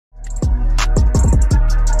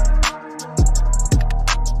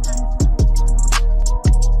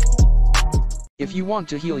If you want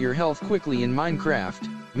to heal your health quickly in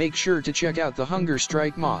Minecraft, make sure to check out the Hunger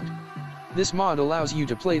Strike mod. This mod allows you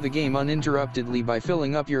to play the game uninterruptedly by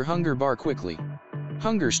filling up your hunger bar quickly.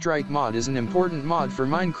 Hunger Strike mod is an important mod for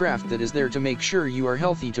Minecraft that is there to make sure you are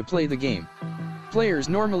healthy to play the game. Players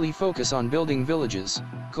normally focus on building villages,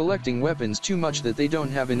 collecting weapons too much that they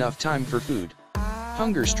don't have enough time for food.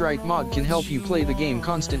 Hunger Strike mod can help you play the game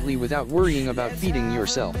constantly without worrying about feeding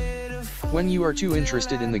yourself. When you are too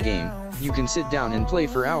interested in the game, you can sit down and play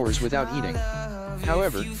for hours without eating.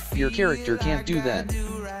 However, your character can't do that.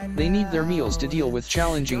 They need their meals to deal with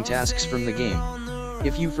challenging tasks from the game.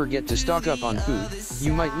 If you forget to stock up on food,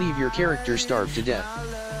 you might leave your character starved to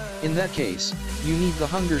death. In that case, you need the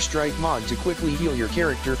Hunger Strike mod to quickly heal your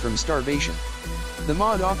character from starvation. The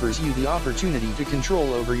mod offers you the opportunity to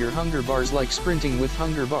control over your hunger bars, like sprinting with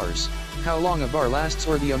hunger bars, how long a bar lasts,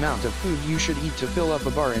 or the amount of food you should eat to fill up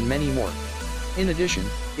a bar, and many more. In addition,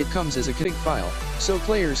 it comes as a config file, so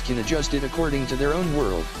players can adjust it according to their own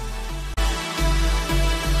world.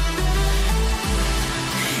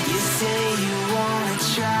 You say you wanna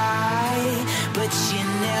try, but you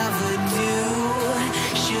never do.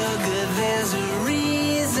 Sugar, there's a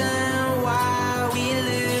reason why we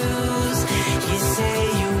lose. You say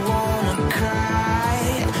you wanna cry,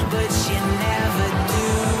 but you never do.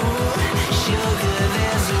 Sugar,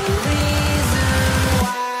 there's a reason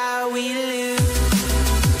why we lose.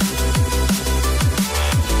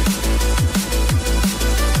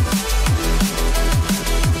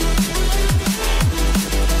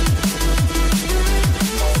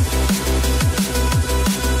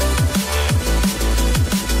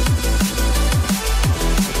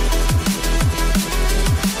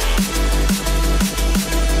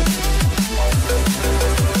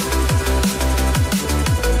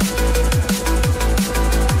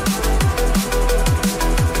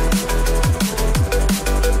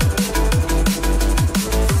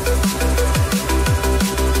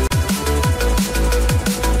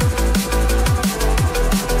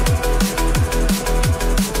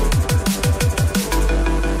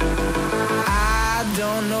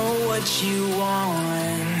 You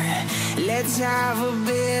want. Let's have a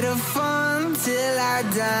bit of fun till I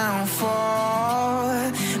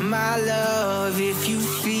downfall. My love, if you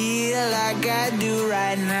feel like I do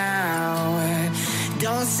right now,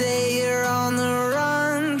 don't say you're on the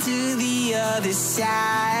run to the other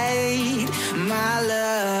side. My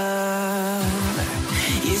love,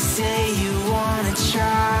 you say you wanna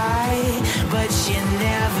try, but you